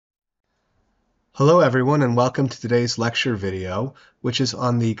Hello everyone and welcome to today's lecture video, which is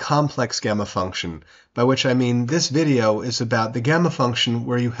on the complex gamma function, by which I mean this video is about the gamma function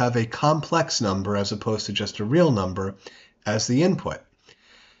where you have a complex number as opposed to just a real number as the input.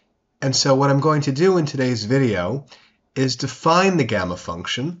 And so what I'm going to do in today's video is define the gamma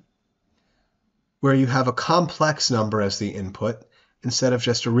function where you have a complex number as the input instead of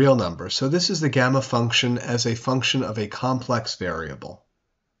just a real number. So this is the gamma function as a function of a complex variable.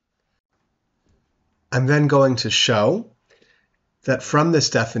 I'm then going to show that from this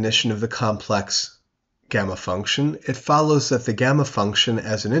definition of the complex gamma function, it follows that the gamma function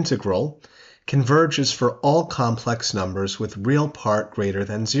as an integral converges for all complex numbers with real part greater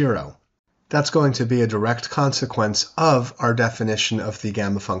than 0. That's going to be a direct consequence of our definition of the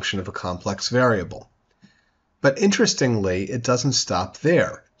gamma function of a complex variable. But interestingly, it doesn't stop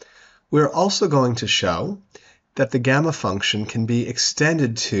there. We're also going to show that the gamma function can be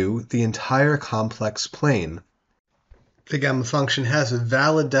extended to the entire complex plane. The gamma function has a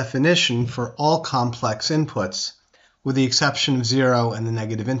valid definition for all complex inputs, with the exception of 0 and the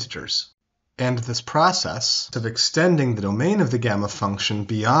negative integers. And this process of extending the domain of the gamma function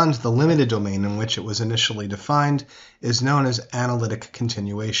beyond the limited domain in which it was initially defined is known as analytic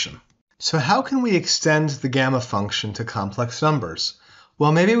continuation. So how can we extend the gamma function to complex numbers?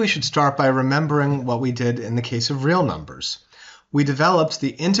 Well, maybe we should start by remembering what we did in the case of real numbers. We developed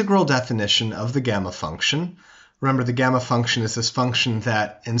the integral definition of the gamma function. Remember, the gamma function is this function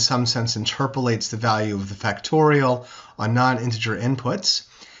that in some sense interpolates the value of the factorial on non-integer inputs.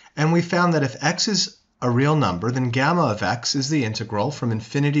 And we found that if x is a real number, then gamma of x is the integral from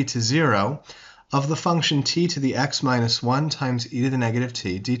infinity to 0 of the function t to the x minus 1 times e to the negative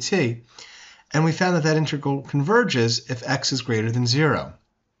t dt. And we found that that integral converges if x is greater than 0.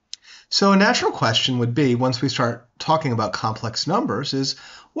 So a natural question would be, once we start talking about complex numbers, is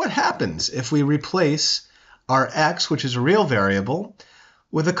what happens if we replace our x, which is a real variable,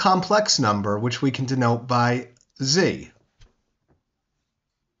 with a complex number, which we can denote by z?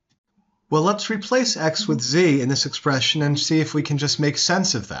 Well, let's replace x with z in this expression and see if we can just make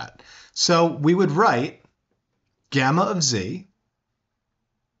sense of that. So we would write gamma of z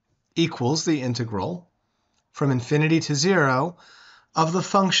equals the integral from infinity to 0 of the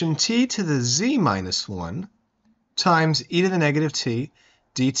function t to the z minus 1 times e to the negative t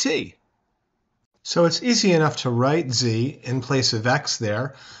dt. So it's easy enough to write z in place of x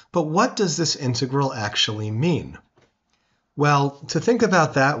there, but what does this integral actually mean? Well, to think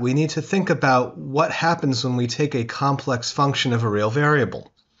about that, we need to think about what happens when we take a complex function of a real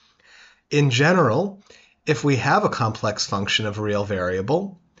variable. In general, if we have a complex function of a real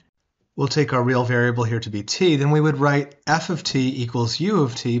variable, we'll take our real variable here to be t, then we would write f of t equals u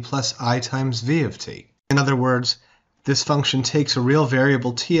of t plus I times v of t. In other words, this function takes a real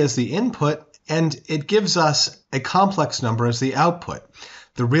variable t as the input, and it gives us a complex number as the output.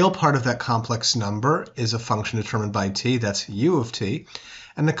 The real part of that complex number is a function determined by t, that's u of t,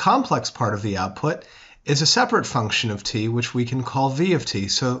 and the complex part of the output is a separate function of t, which we can call v of t.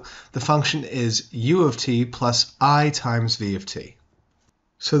 So the function is u of t plus I times v of t.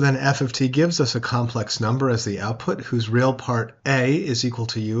 So then f of t gives us a complex number as the output whose real part a is equal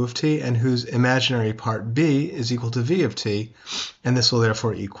to u of t and whose imaginary part b is equal to v of t, and this will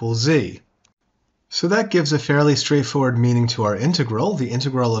therefore equal z. So that gives a fairly straightforward meaning to our integral. The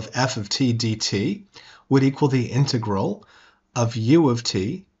integral of f of t dt would equal the integral of u of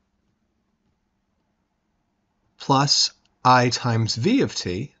t plus I times v of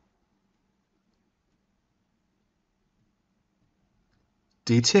t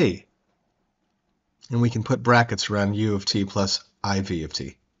dt. And we can put brackets around u of t plus iv of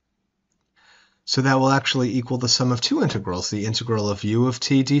t. So that will actually equal the sum of two integrals, the integral of u of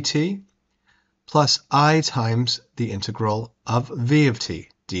t dt plus I times the integral of v of t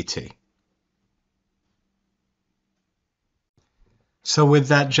dt. So with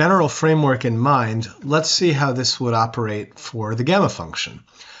that general framework in mind, let's see how this would operate for the gamma function.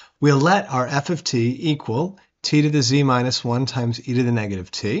 We'll let our f of t equal t to the z minus 1 times e to the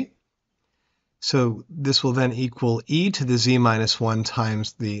negative t. So this will then equal e to the z minus 1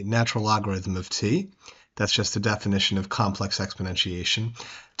 times the natural logarithm of t. That's just the definition of complex exponentiation,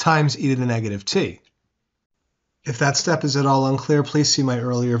 times e to the negative t. If that step is at all unclear, please see my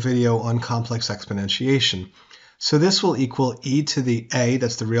earlier video on complex exponentiation. So this will equal e to the a,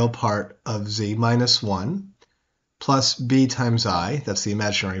 that's the real part of z, minus 1, plus b times I, that's the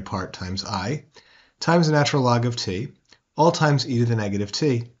imaginary part times I, times the natural log of t, all times e to the negative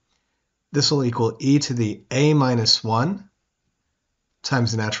t. This will equal e to the a minus 1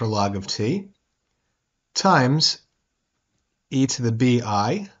 times the natural log of t, times e to the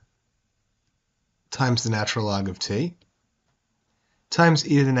bi times the natural log of t times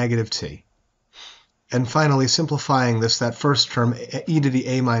e to the negative t. And finally, simplifying this, that first term, e to the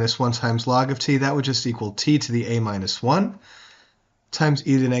a minus 1 times log of t, that would just equal t to the a minus 1 times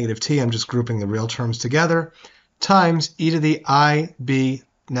e to the negative t, I'm just grouping the real terms together, times e to the ib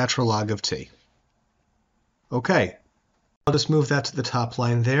natural log of t. Okay, I'll just move that to the top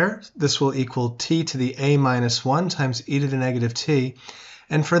line there. This will equal t to the a minus 1 times e to the negative t.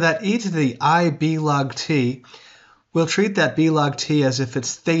 And for that e to the ib log t, we'll treat that b log t as if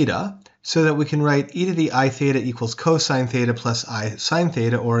it's theta, so that we can write e to the I theta equals cosine theta plus I sine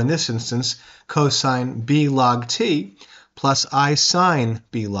theta, or in this instance, cosine b log t plus I sine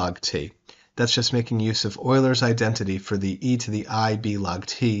b log t. That's just making use of Euler's identity for the e to the I b log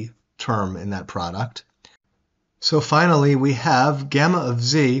t term in that product. So finally, we have gamma of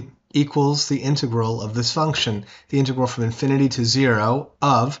z equals the integral of this function, the integral from infinity to 0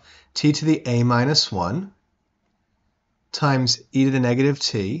 of t to the a minus 1 times e to the negative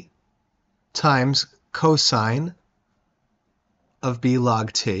t times cosine of b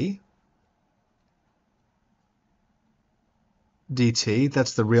log t dt,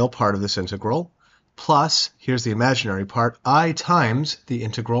 that's the real part of this integral, plus, here's the imaginary part, I times the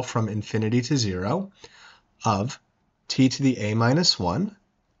integral from infinity to 0 of t to the a minus 1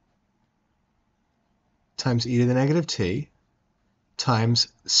 times e to the negative t times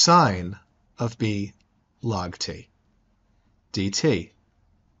sine of b log t dt.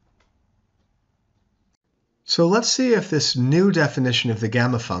 So let's see if this new definition of the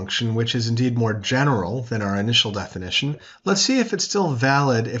gamma function, which is indeed more general than our initial definition, let's see if it's still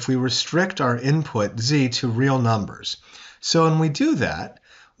valid if we restrict our input z to real numbers. So when we do that,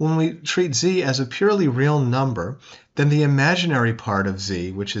 when we treat z as a purely real number, then the imaginary part of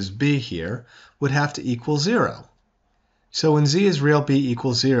z, which is b here, would have to equal 0. So when z is real, b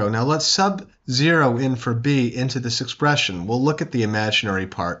equals 0. Now let's sub 0 in for b into this expression. We'll look at the imaginary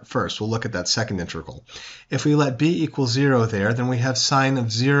part first. We'll look at that second integral. If we let b equal 0 there, then we have sine of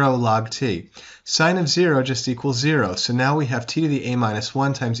 0 log t. Sine of 0 just equals 0. So now we have t to the a minus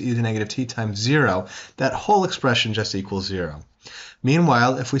 1 times e to the negative t times 0. That whole expression just equals 0.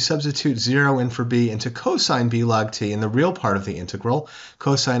 Meanwhile, if we substitute 0 in for b into cosine b log t in the real part of the integral,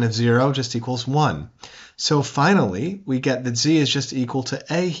 cosine of 0 just equals 1. So finally, we get that z is just equal to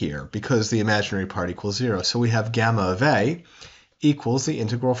a here because the imaginary part equals 0. So we have gamma of a equals the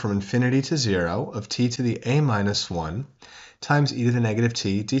integral from infinity to 0 of t to the a minus 1 times e to the negative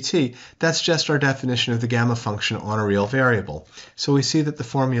t dt. That's just our definition of the gamma function on a real variable. So we see that the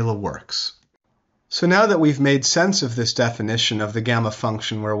formula works. So now that we've made sense of this definition of the gamma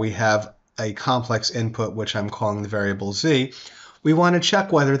function where we have a complex input, which I'm calling the variable z, we want to check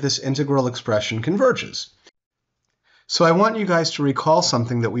whether this integral expression converges. So I want you guys to recall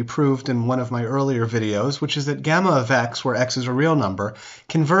something that we proved in one of my earlier videos, which is that gamma of x, where x is a real number,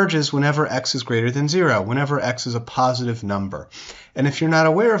 converges whenever x is greater than 0, whenever x is a positive number. And if you're not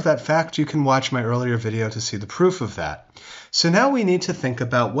aware of that fact, you can watch my earlier video to see the proof of that. So now we need to think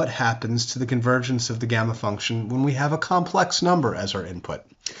about what happens to the convergence of the gamma function when we have a complex number as our input.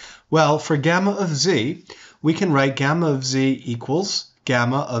 Well, for gamma of z, we can write gamma of z equals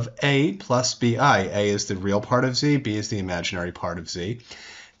gamma of a plus bi. A is the real part of z, b is the imaginary part of z.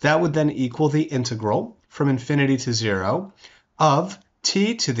 That would then equal the integral from infinity to 0 of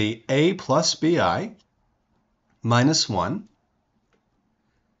t to the a plus bi minus 1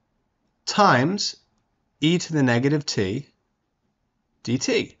 times e to the negative t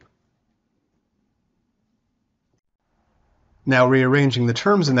dt. Now rearranging the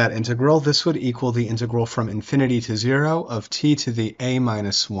terms in that integral, this would equal the integral from infinity to 0 of t to the a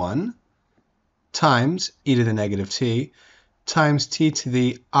minus 1 times e to the negative t times t to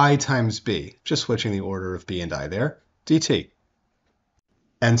the I times b, just switching the order of b and I there, dt.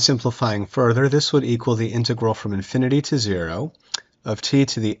 And simplifying further, this would equal the integral from infinity to 0 of t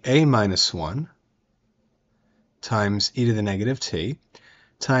to the a minus 1 times e to the negative t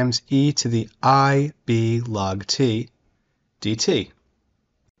times e to the ib log t dt.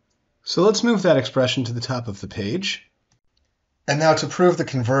 So let's move that expression to the top of the page. And now to prove the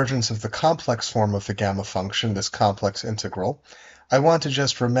convergence of the complex form of the gamma function, this complex integral, I want to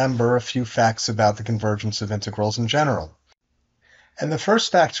just remember a few facts about the convergence of integrals in general. And the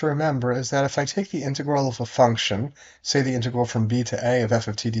first fact to remember is that if I take the integral of a function, say the integral from b to a of f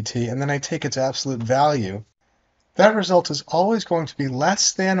of t dt, and then I take its absolute value, that result is always going to be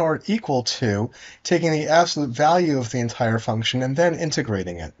less than or equal to taking the absolute value of the entire function and then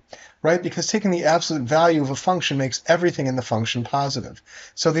integrating it, right? Because taking the absolute value of a function makes everything in the function positive.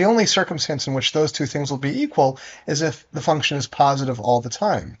 So the only circumstance in which those two things will be equal is if the function is positive all the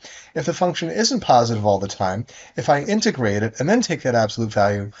time. If the function isn't positive all the time, if I integrate it and then take that absolute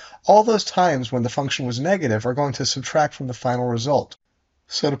value, all those times when the function was negative are going to subtract from the final result.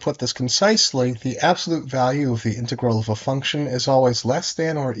 So to put this concisely, the absolute value of the integral of a function is always less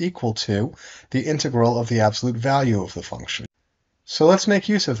than or equal to the integral of the absolute value of the function. So let's make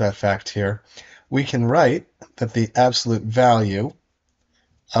use of that fact here. We can write that the absolute value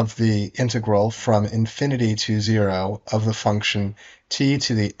of the integral from infinity to 0 of the function t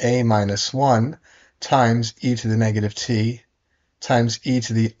to the a minus 1 times e to the negative t times e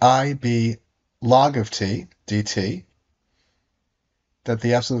to the ib log of t dt, that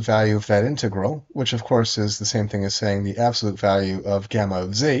the absolute value of that integral, which of course is the same thing as saying the absolute value of gamma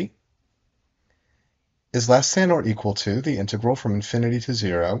of z, is less than or equal to the integral from infinity to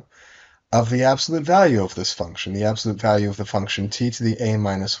 0 of the absolute value of this function, the absolute value of the function t to the a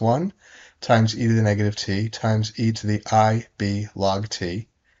minus 1 times e to the negative t times e to the ib log t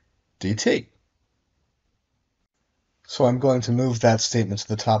dt. So I'm going to move that statement to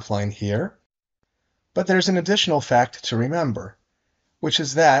the top line here. But there's an additional fact to remember, which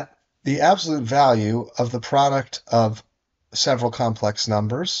is that the absolute value of the product of several complex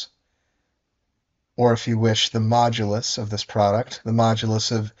numbers, or if you wish, the modulus of this product, the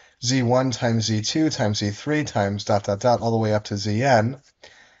modulus of z1 times z2 times z3 times ... all the way up to zn,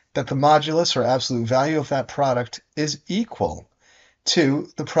 that the modulus or absolute value of that product is equal to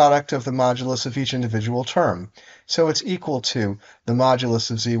the product of the modulus of each individual term. So it's equal to the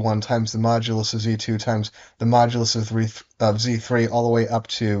modulus of z1 times the modulus of z2 times the modulus of z3 all the way up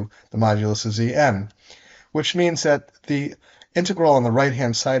to the modulus of zn, which means that the integral on the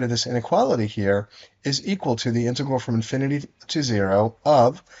right-hand side of this inequality here is equal to the integral from infinity to 0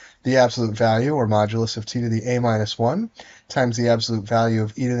 of the absolute value or modulus of t to the a minus 1 times the absolute value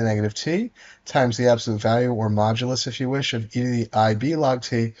of e to the negative t times the absolute value or modulus, if you wish, of e to the ib log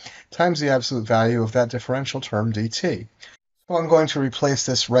t times the absolute value of that differential term dt. So I'm going to replace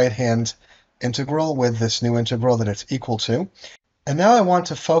this right-hand integral with this new integral that it's equal to. And now I want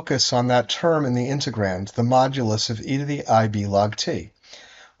to focus on that term in the integrand, the modulus of e to the ib log t.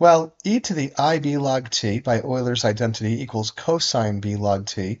 Well, e to the ib log t by Euler's identity equals cosine b log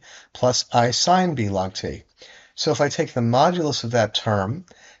t plus I sine b log t. So if I take the modulus of that term,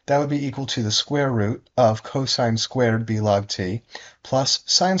 that would be equal to the square root of cosine squared b log t plus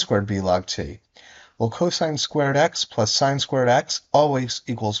sine squared b log t. Well, cosine squared x plus sine squared x always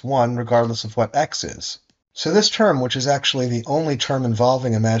equals 1 regardless of what x is. So this term, which is actually the only term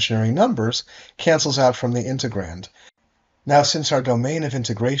involving imaginary numbers, cancels out from the integrand. Now, since our domain of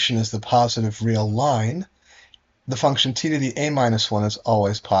integration is the positive real line, the function t to the a minus 1 is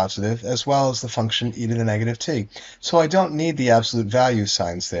always positive, as well as the function e to the negative t. So I don't need the absolute value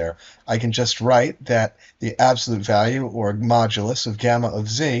signs there. I can just write that the absolute value, or modulus, of gamma of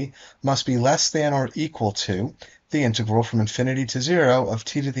z must be less than or equal to the integral from infinity to 0 of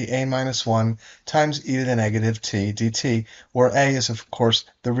t to the a minus 1 times e to the negative t dt, where a is, of course,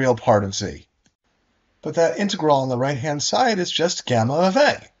 the real part of z. But that integral on the right-hand side is just gamma of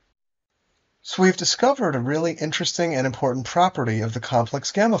a. So we've discovered a really interesting and important property of the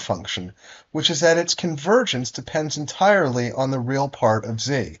complex gamma function, which is that its convergence depends entirely on the real part of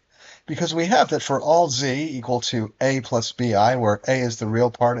z. Because we have that for all z equal to a plus bi, where a is the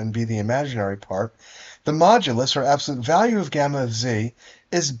real part and b the imaginary part, the modulus, or absolute value of gamma of z,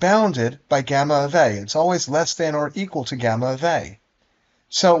 is bounded by gamma of a. It's always less than or equal to gamma of a.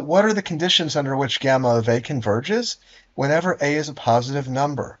 So what are the conditions under which gamma of a converges? Whenever a is a positive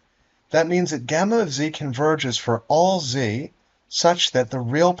number. That means that gamma of z converges for all z such that the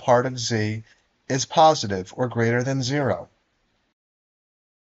real part of z is positive or greater than 0.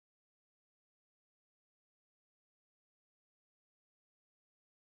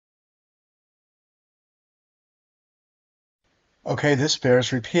 Okay, this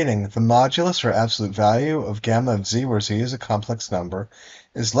bears repeating. The modulus, or absolute value, of gamma of z, where z is a complex number,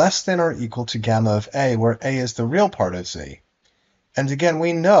 is less than or equal to gamma of a, where a is the real part of z. And again,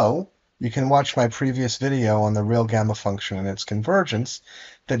 we know, you can watch my previous video on the real gamma function and its convergence,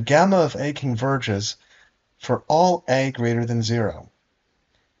 that gamma of a converges for all a greater than 0.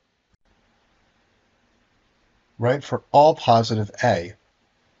 Right? For all positive a.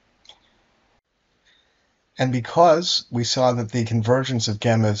 And because we saw that the convergence of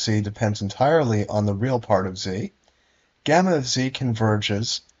gamma of z depends entirely on the real part of z, gamma of z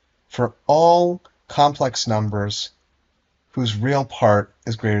converges for all complex numbers whose real part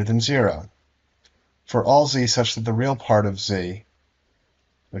is greater than 0. For all z such that the real part of z,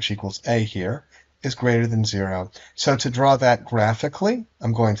 which equals a here, is greater than 0. So to draw that graphically,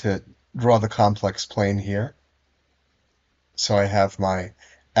 I'm going to draw the complex plane here. So I have my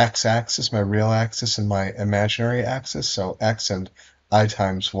x-axis, my real axis, and my imaginary axis, so x and I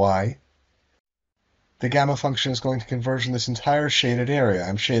times y. The gamma function is going to converge in this entire shaded area.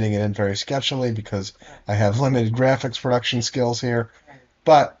 I'm shading it in very sketchily because I have limited graphics production skills here.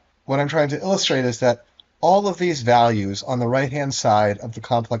 But what I'm trying to illustrate is that all of these values on the right-hand side of the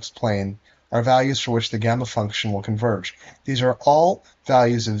complex plane are values for which the gamma function will converge. These are all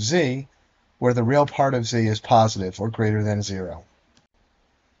values of z where the real part of z is positive or greater than 0.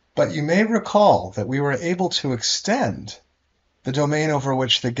 But you may recall that we were able to extend the domain over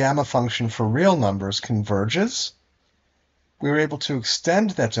which the gamma function for real numbers converges. We were able to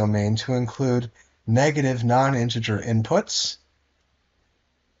extend that domain to include negative non-integer inputs.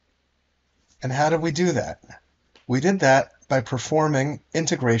 And how did we do that? We did that by performing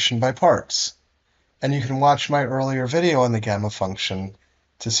integration by parts. And you can watch my earlier video on the gamma function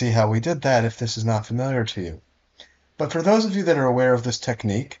to see how we did that if this is not familiar to you. But for those of you that are aware of this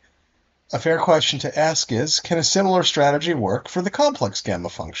technique, a fair question to ask is, can a similar strategy work for the complex gamma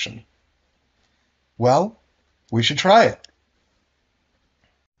function? Well, we should try it.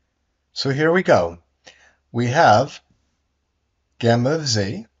 So here we go. We have gamma of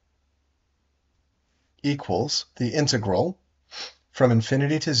z equals the integral from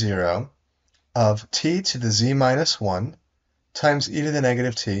infinity to 0 of t to the z minus 1 times e to the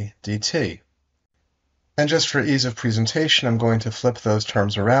negative t dt. And just for ease of presentation, I'm going to flip those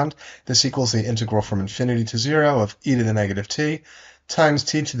terms around. This equals the integral from infinity to 0 of e to the negative t times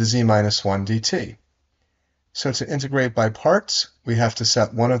t to the z minus 1 dt. So to integrate by parts, we have to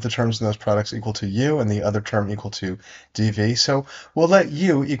set one of the terms in those products equal to u and the other term equal to dv. So we'll let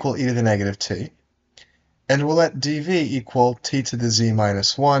u equal e to the negative t. And we'll let dv equal t to the z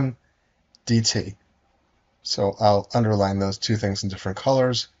minus 1 dt. So I'll underline those two things in different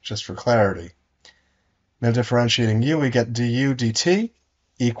colors just for clarity. Now differentiating u, we get du dt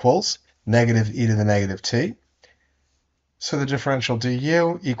equals negative e to the negative t. So the differential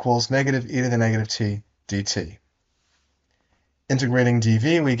du equals negative e to the negative t dt. Integrating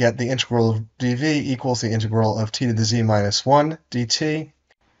dv, we get the integral of dv equals the integral of t to the z minus 1 dt.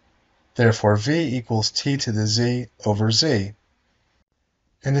 Therefore, v equals t to the z over z.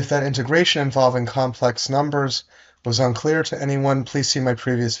 And if that integration involving complex numbers was unclear to anyone, please see my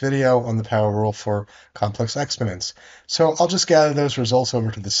previous video on the power rule for complex exponents. So I'll just gather those results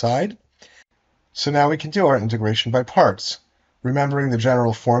over to the side. So now we can do our integration by parts, remembering the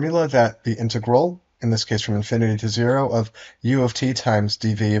general formula that the integral, in this case from infinity to 0, of u of t times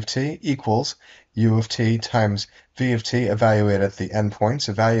dv of t equals u of t times v of t evaluated at the endpoints,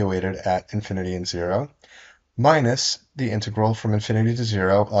 evaluated at infinity and 0, minus the integral from infinity to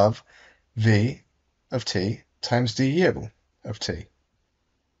 0 of v of t times du of t.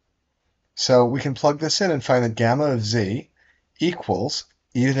 So we can plug this in and find that gamma of z equals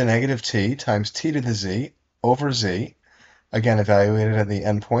e to the negative t times t to the z over z, again evaluated at the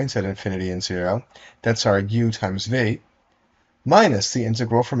endpoints at infinity and 0. That's our u times v, minus the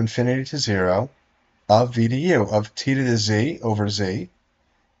integral from infinity to 0 of v du of t to the z over z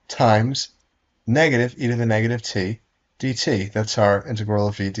times negative e to the negative t dt. That's our integral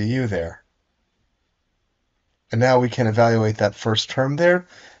of v du there. And now we can evaluate that first term there.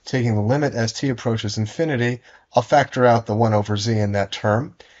 Taking the limit as t approaches infinity, I'll factor out the 1 over z in that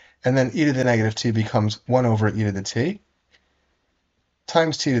term. And then e to the negative t becomes 1 over e to the t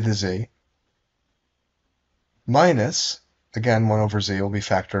times t to the z minus, again 1 over z will be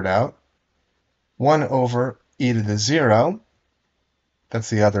factored out, 1 over e to the 0, that's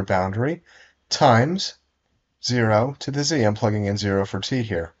the other boundary, times 0 to the z. I'm plugging in 0 for t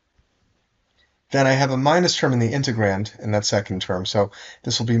here. Then I have a minus term in the integrand in that second term. So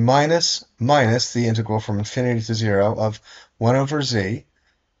this will be minus the integral from infinity to 0 of 1 over z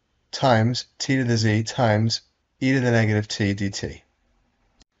times t to the z times e to the negative t dt.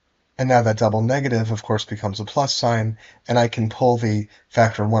 And now that double negative, of course, becomes a plus sign, and I can pull the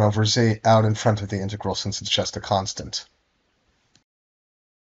factor 1 over z out in front of the integral since it's just a constant.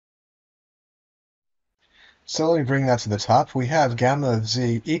 So let me bring that to the top. We have gamma of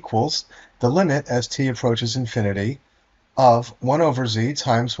z equals the limit as t approaches infinity of 1 over z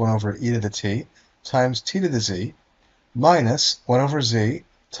times 1 over e to the t times t to the z minus 1 over z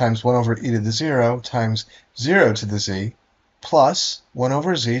times 1 over e to the 0 times 0 to the z plus 1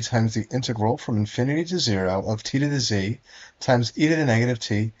 over z times the integral from infinity to 0 of t to the z times e to the negative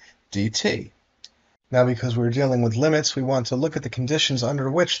t dt. Now, because we're dealing with limits, we want to look at the conditions under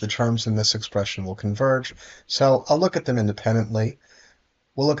which the terms in this expression will converge. So I'll look at them independently.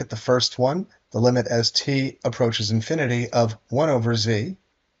 We'll look at the first one, the limit as t approaches infinity of 1 over z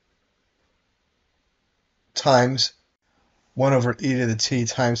times 1 over e to the t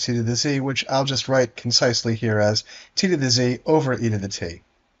times t to the z, which I'll just write concisely here as t to the z over e to the t.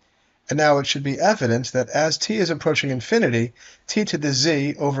 And now it should be evident that as t is approaching infinity, t to the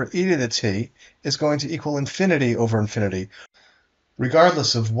z over e to the t is going to equal infinity over infinity,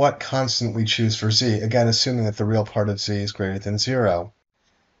 regardless of what constant we choose for z, again assuming that the real part of z is greater than 0.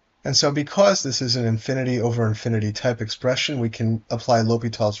 And so because this is an infinity over infinity type expression, we can apply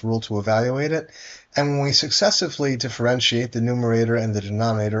L'Hopital's rule to evaluate it. And when we successively differentiate the numerator and the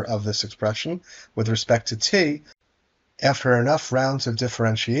denominator of this expression with respect to t, after enough rounds of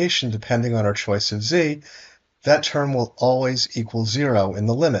differentiation, depending on our choice of z, that term will always equal 0 in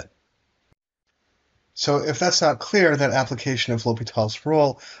the limit. So if that's not clear, that application of L'Hopital's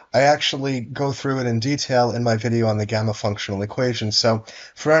rule, I actually go through it in detail in my video on the gamma functional equation. So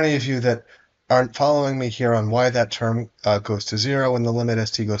for any of you that aren't following me here on why that term goes to 0 in the limit as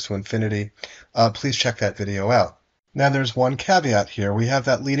t goes to infinity, please check that video out. Now there's one caveat here. We have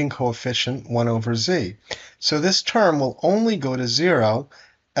that leading coefficient 1 over z. So this term will only go to 0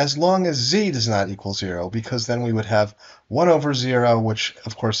 as long as z does not equal 0, because then we would have 1 over 0, which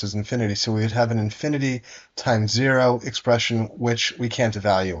of course is infinity. So we would have an infinity times 0 expression, which we can't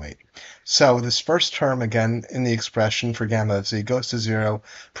evaluate. So this first term, again, in the expression for gamma of z goes to 0,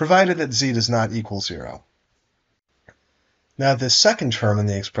 provided that z does not equal 0. Now this second term in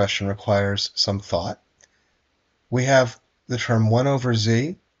the expression requires some thought. We have the term 1 over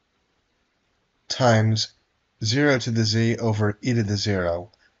z times 0 to the z over e to the 0.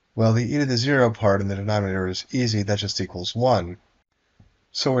 Well, the e to the 0 part in the denominator is easy. That just equals 1.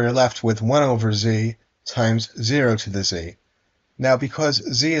 So we're left with 1 over z times 0 to the z. Now, because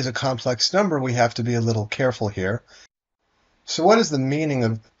z is a complex number, we have to be a little careful here. So what is the meaning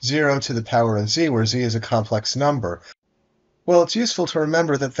of 0 to the power of z, where z is a complex number? Well, it's useful to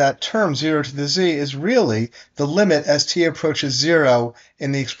remember that that term 0 to the z is really the limit as t approaches 0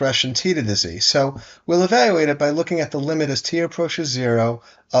 in the expression t to the z. So we'll evaluate it by looking at the limit as t approaches 0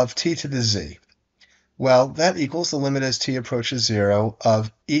 of t to the z. Well, that equals the limit as t approaches 0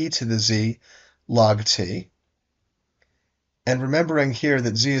 of e to the z log t. And remembering here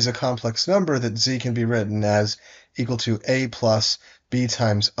that z is a complex number, that z can be written as equal to a plus b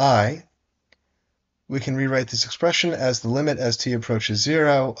times I, we can rewrite this expression as the limit as t approaches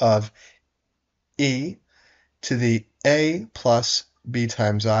 0 of e to the a plus b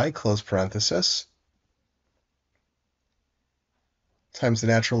times I, close parenthesis, times the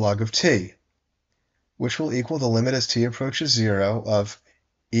natural log of t, which will equal the limit as t approaches 0 of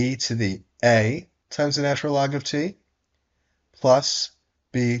e to the a times the natural log of t plus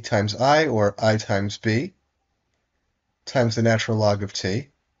b times I, or I times b, times the natural log of t.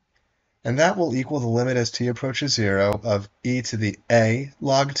 And that will equal the limit as t approaches 0 of e to the a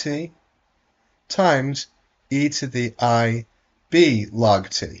log t times e to the I b log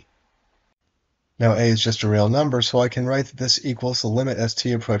t. Now a is just a real number, so I can write that this equals the limit as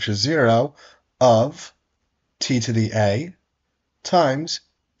t approaches 0 of t to the a times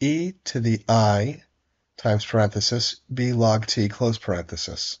e to the I times parenthesis b log t, close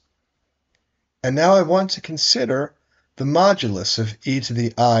parenthesis. And now I want to consider the modulus of e to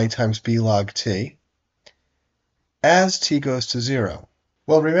the I times b log t as t goes to 0.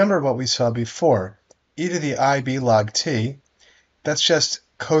 Well, remember what we saw before. E to the I b log t, that's just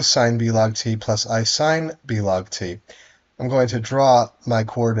cosine b log t plus I sine b log t. I'm going to draw my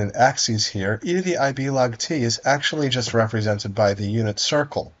coordinate axes here. E to the I b log t is actually just represented by the unit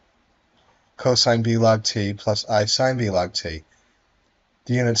circle, cosine b log t plus I sine b log t.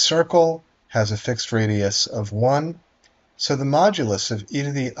 The unit circle has a fixed radius of 1, so the modulus of e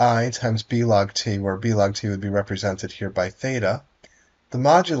to the I times b log t, where b log t would be represented here by theta, the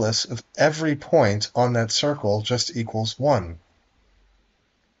modulus of every point on that circle just equals 1.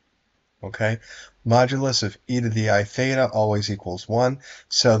 Okay? Modulus of e to the I theta always equals 1,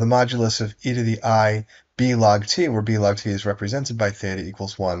 so the modulus of e to the I b log t, where b log t is represented by theta,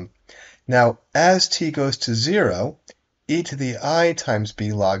 equals 1. Now, as t goes to 0, e to the I times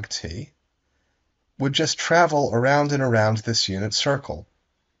b log t would just travel around and around this unit circle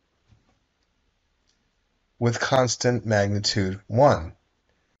with constant magnitude 1.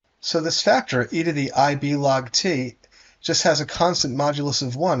 So this factor, e to the IB log t, just has a constant modulus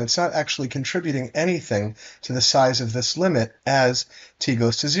of 1. It's not actually contributing anything to the size of this limit as t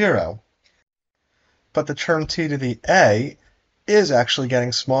goes to 0. But the term t to the a is actually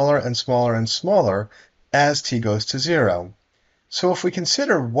getting smaller and smaller and smaller as t goes to 0. So if we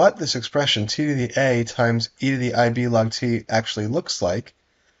consider what this expression t to the a times e to the ib log t actually looks like,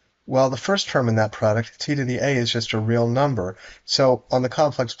 well, the first term in that product, t to the a, is just a real number. So on the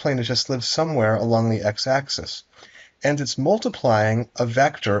complex plane, it just lives somewhere along the x-axis. And it's multiplying a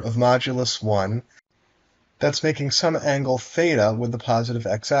vector of modulus 1 that's making some angle theta with the positive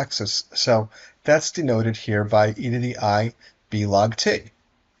x-axis. So that's denoted here by e to the I b log t.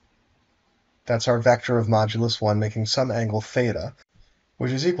 That's our vector of modulus 1 making some angle theta,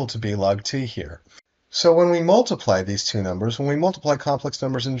 which is equal to b log t here. So when we multiply these two numbers, when we multiply complex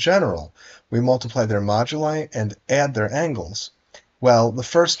numbers in general, we multiply their moduli and add their angles. Well, the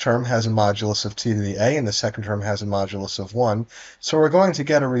first term has a modulus of t to the a, and the second term has a modulus of 1. So we're going to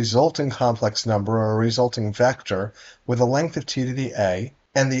get a resulting complex number, or a resulting vector, with a length of t to the a,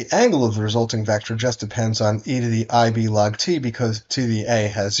 and the angle of the resulting vector just depends on e to the ib log t, because t to the a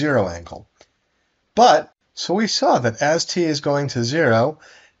has 0 angle. So we saw that as t is going to 0,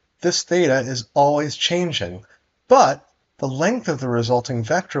 this theta is always changing, but the length of the resulting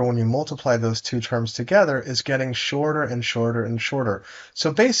vector when you multiply those two terms together is getting shorter and shorter and shorter.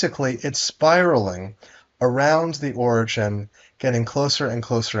 So basically, it's spiraling around the origin, getting closer and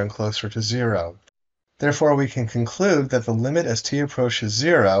closer and closer to 0. Therefore, we can conclude that the limit as t approaches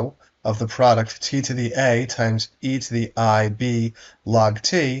 0 of the product t to the a times e to the ib log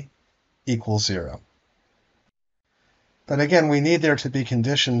t equals 0. But again, we need there to be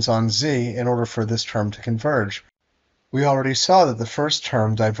conditions on z in order for this term to converge. We already saw that the first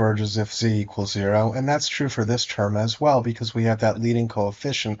term diverges if z equals 0, and that's true for this term as well because we have that leading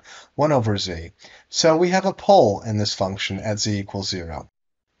coefficient 1 over z. So we have a pole in this function at z equals 0.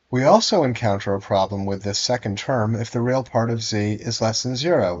 We also encounter a problem with this second term if the real part of z is less than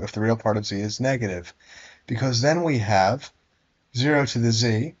 0, if the real part of z is negative, because then we have 0 to the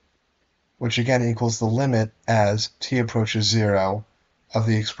z, which again equals the limit as t approaches 0 of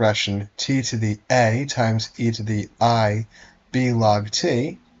the expression t to the a times e to the I b log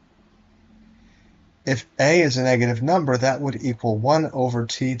t. If a is a negative number, that would equal 1 over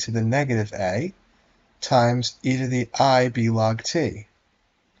t to the negative a times e to the I b log t.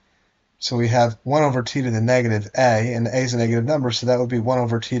 So we have 1 over t to the negative a, and a is a negative number, so that would be 1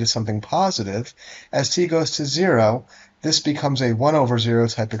 over t to something positive. As t goes to 0, this becomes a 1 over 0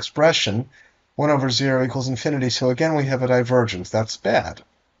 type expression. 1 over 0 equals infinity, so again we have a divergence. That's bad.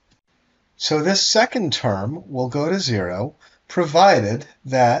 So this second term will go to 0, provided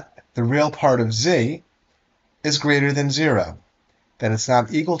that the real part of z is greater than 0. That it's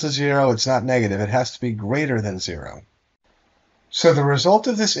not equal to 0, it's not negative, it has to be greater than 0. So the result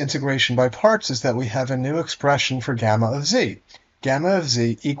of this integration by parts is that we have a new expression for gamma of z. Gamma of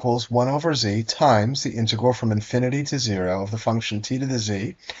z equals 1 over z times the integral from infinity to 0 of the function t to the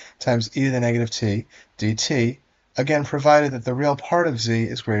z times e to the negative t dt, again provided that the real part of z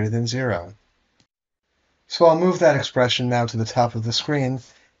is greater than 0. So I'll move that expression now to the top of the screen,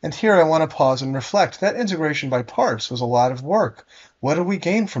 and here I want to pause and reflect. That integration by parts was a lot of work. What did we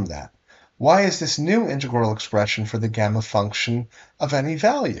gain from that? Why is this new integral expression for the gamma function of any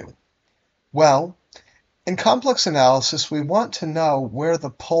value? Well, in complex analysis, we want to know where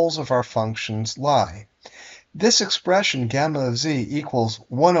the poles of our functions lie. This expression, gamma of z equals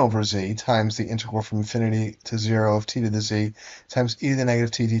 1 over z times the integral from infinity to 0 of t to the z times e to the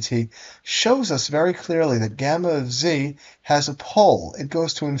negative t dt, shows us very clearly that gamma of z has a pole. It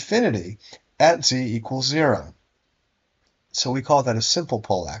goes to infinity at z equals 0. So we call that a simple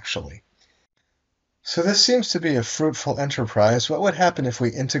pole, actually. So this seems to be a fruitful enterprise. What would happen if we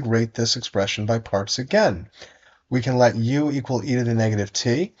integrate this expression by parts again? We can let u equal e to the negative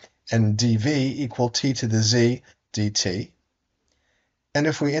t, and dv equal t to the z dt. And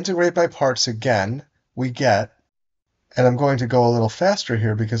if we integrate by parts again, we get, and I'm going to go a little faster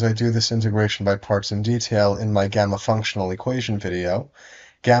here because I do this integration by parts in detail in my gamma functional equation video,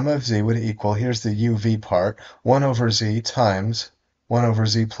 gamma of z would equal, here's the uv part, 1 over z times 1 over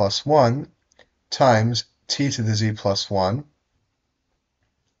z plus 1 times t to the z plus 1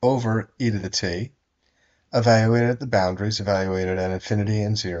 over e to the t, evaluated at the boundaries, evaluated at infinity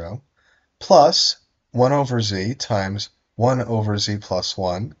and 0, plus 1 over z times 1 over z plus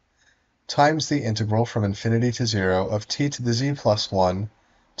 1 times the integral from infinity to 0 of t to the z plus 1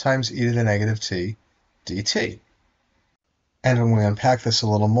 times e to the negative t dt. And when we unpack this a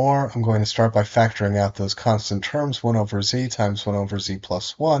little more, I'm going to start by factoring out those constant terms, 1 over z times 1 over z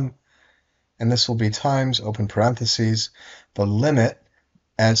plus 1, and this will be times, open parentheses, the limit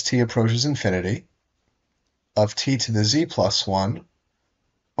as t approaches infinity of t to the z plus 1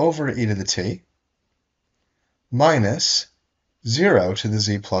 over e to the t minus 0 to the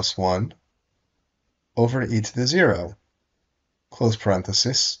z plus 1 over e to the 0, close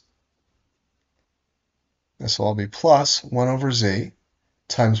parenthesis. This will all be plus 1 over z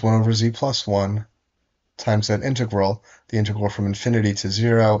times 1 over z plus 1 times that integral, the integral from infinity to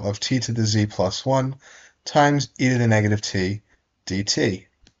 0 of t to the z plus 1 times e to the negative t dt.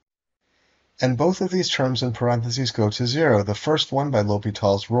 And both of these terms in parentheses go to 0, the first one by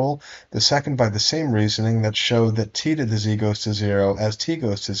L'Hopital's rule, the second by the same reasoning that showed that t to the z goes to 0 as t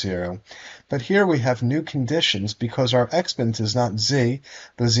goes to 0. But here we have new conditions because our exponent is not z,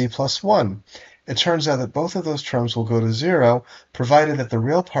 but z plus 1. It turns out that both of those terms will go to 0, provided that the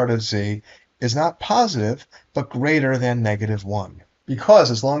real part of z is not positive, but greater than negative 1.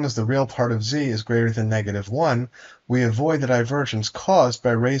 Because as long as the real part of z is greater than negative 1, we avoid the divergence caused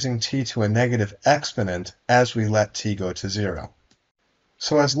by raising t to a negative exponent as we let t go to 0.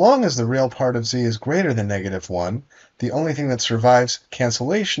 So as long as the real part of z is greater than negative 1, the only thing that survives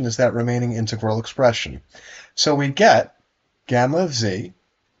cancellation is that remaining integral expression. So we get gamma of z,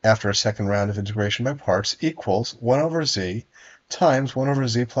 after a second round of integration by parts, equals 1 over z times 1 over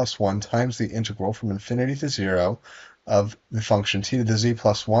z plus 1 times the integral from infinity to 0 of the function t to the z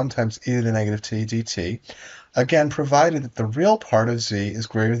plus 1 times e to the negative t dt, again provided that the real part of z is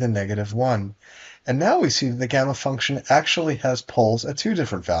greater than negative 1. And now we see that the gamma function actually has poles at two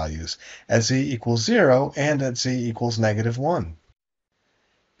different values, at z equals 0 and at z equals negative 1.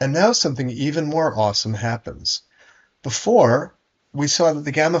 And now something even more awesome happens. Before, we saw that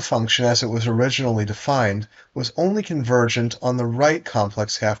the gamma function, as it was originally defined, was only convergent on the right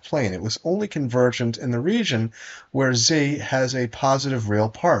complex half-plane. It was only convergent in the region where z has a positive real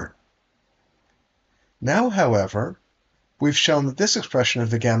part. Now, however, we've shown that this expression of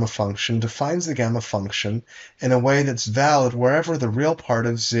the gamma function defines the gamma function in a way that's valid wherever the real part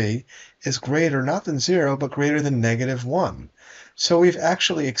of z is greater not than 0, but greater than negative 1. So we've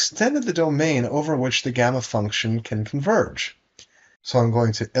actually extended the domain over which the gamma function can converge. So I'm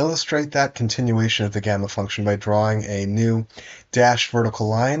going to illustrate that continuation of the gamma function by drawing a new dashed vertical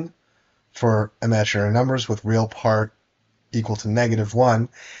line for imaginary numbers with real part equal to negative 1.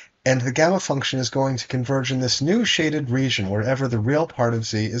 And the gamma function is going to converge in this new shaded region wherever the real part of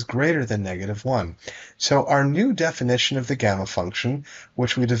z is greater than negative 1. So our new definition of the gamma function,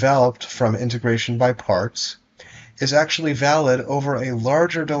 which we developed from integration by parts, is actually valid over a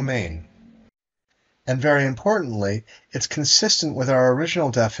larger domain. And very importantly, it's consistent with our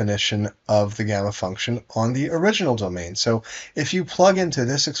original definition of the gamma function on the original domain. So if you plug into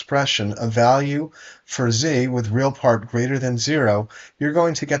this expression a value for z with real part greater than 0, you're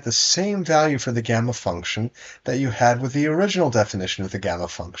going to get the same value for the gamma function that you had with the original definition of the gamma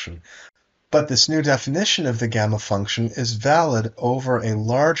function. But this new definition of the gamma function is valid over a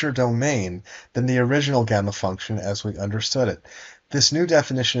larger domain than the original gamma function as we understood it. This new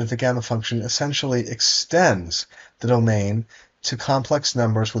definition of the gamma function essentially extends the domain to complex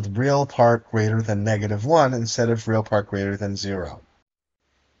numbers with real part greater than negative 1 instead of real part greater than 0.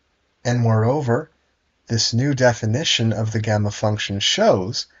 And moreover, this new definition of the gamma function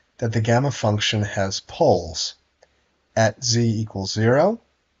shows that the gamma function has poles at z equals 0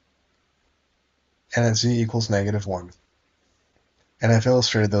 and at z equals negative 1. And I've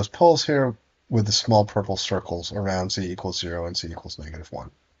illustrated those poles here with the small purple circles around z equals 0 and z equals negative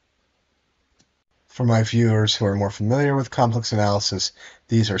 1. For my viewers who are more familiar with complex analysis,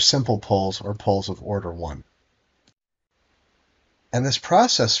 these are simple poles or poles of order 1. And this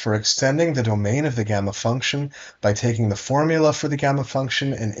process for extending the domain of the gamma function by taking the formula for the gamma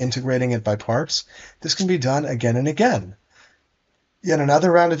function and integrating it by parts, this can be done again and again. Yet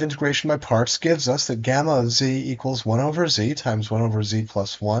another round of integration by parts gives us that gamma of z equals 1 over z times 1 over z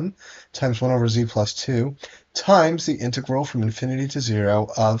plus 1 times 1 over z plus 2 times the integral from infinity to 0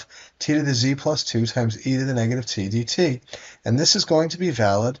 of t to the z plus 2 times e to the negative t dt. And this is going to be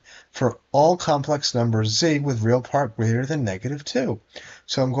valid for all complex numbers z with real part greater than negative 2.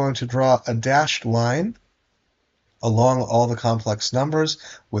 So I'm going to draw a dashed line along all the complex numbers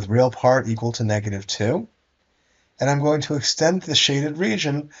with real part equal to negative 2. And I'm going to extend the shaded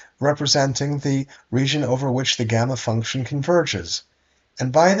region representing the region over which the gamma function converges.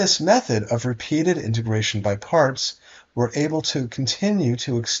 And by this method of repeated integration by parts, we're able to continue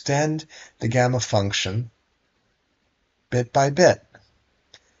to extend the gamma function bit by bit.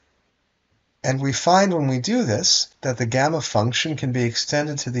 And we find when we do this that the gamma function can be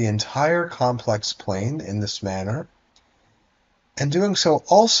extended to the entire complex plane in this manner. And doing so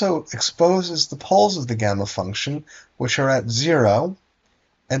also exposes the poles of the gamma function, which are at 0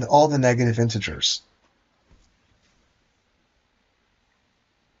 and all the negative integers.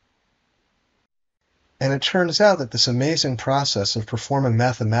 And it turns out that this amazing process of performing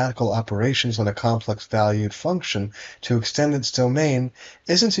mathematical operations on a complex valued function to extend its domain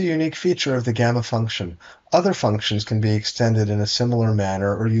isn't a unique feature of the gamma function. Other functions can be extended in a similar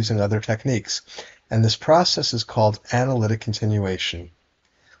manner or using other techniques, and this process is called analytic continuation.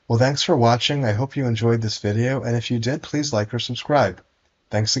 Well, thanks for watching. I hope you enjoyed this video, and if you did, please like or subscribe.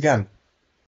 Thanks again.